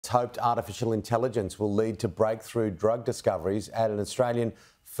It's hoped artificial intelligence will lead to breakthrough drug discoveries at an Australian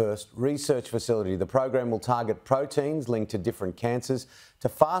first research facility. The program will target proteins linked to different cancers to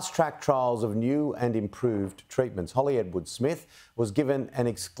fast-track trials of new and improved treatments. Holly Edwards-Smith was given an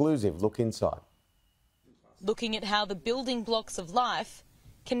exclusive look inside. Looking at how the building blocks of life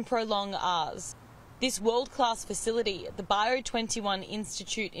can prolong ours. This world-class facility at the Bio21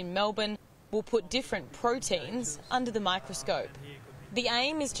 Institute in Melbourne will put different proteins under the microscope. The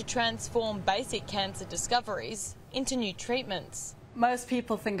aim is to transform basic cancer discoveries into new treatments. Most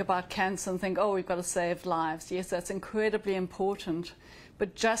people think about cancer and think, oh, we've got to save lives. Yes, that's incredibly important.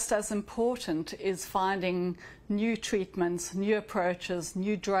 But just as important is finding new treatments, new approaches,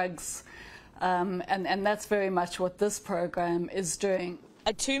 new drugs. And that's very much what this program is doing.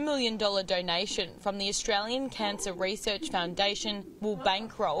 A $2 million donation from the Australian Cancer Research Foundation will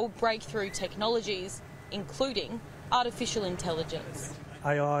bankroll breakthrough technologies, including artificial intelligence.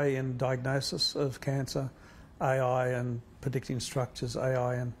 AI in diagnosis of cancer, AI in predicting structures,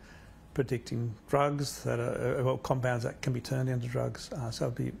 AI in predicting drugs that are, well, compounds that can be turned into drugs. So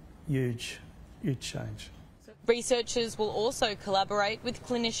it'll be huge change. Researchers will also collaborate with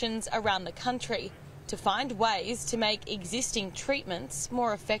clinicians around the country to find ways to make existing treatments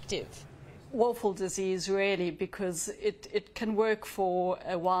more effective. Woeful disease, really, because it can work for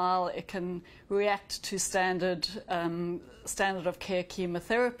a while. It can react to standard of care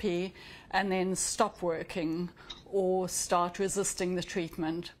chemotherapy and then stop working or start resisting the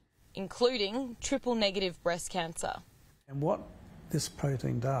treatment. Including triple-negative breast cancer. And what this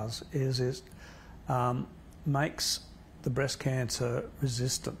protein does is it makes the breast cancer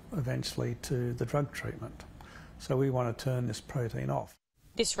resistant eventually to the drug treatment. So we want to turn this protein off.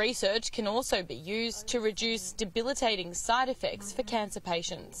 This research can also be used to reduce debilitating side effects for cancer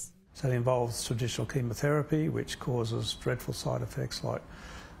patients. So it involves traditional chemotherapy, which causes dreadful side effects like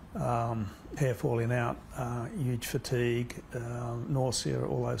hair falling out, huge fatigue, nausea,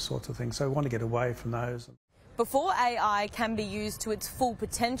 all those sorts of things. So we want to get away from those. Before AI can be used to its full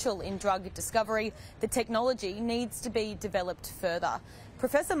potential in drug discovery, the technology needs to be developed further.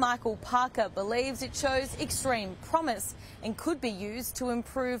 Professor Michael Parker believes it shows extreme promise and could be used to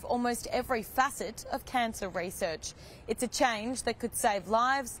improve almost every facet of cancer research. It's a change that could save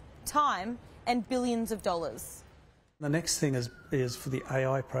lives, time and billions of dollars. The next thing is for the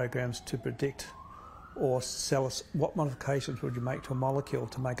AI programs to predict or tell us what modifications would you make to a molecule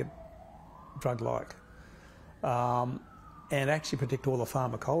to make it drug-like. And actually predict all the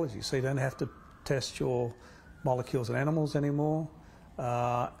pharmacology, so you don't have to test your molecules in animals anymore,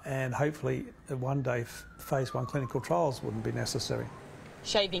 and hopefully one day phase 1 clinical trials wouldn't be necessary.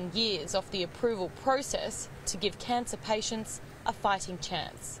 Shaving years off the approval process to give cancer patients a fighting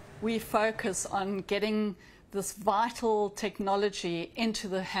chance. We focus on getting this vital technology into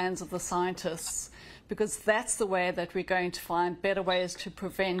the hands of the scientists, because that's the way that we're going to find better ways to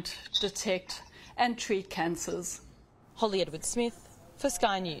prevent, detect and treat cancers. Holly Edwards-Smith for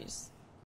Sky News.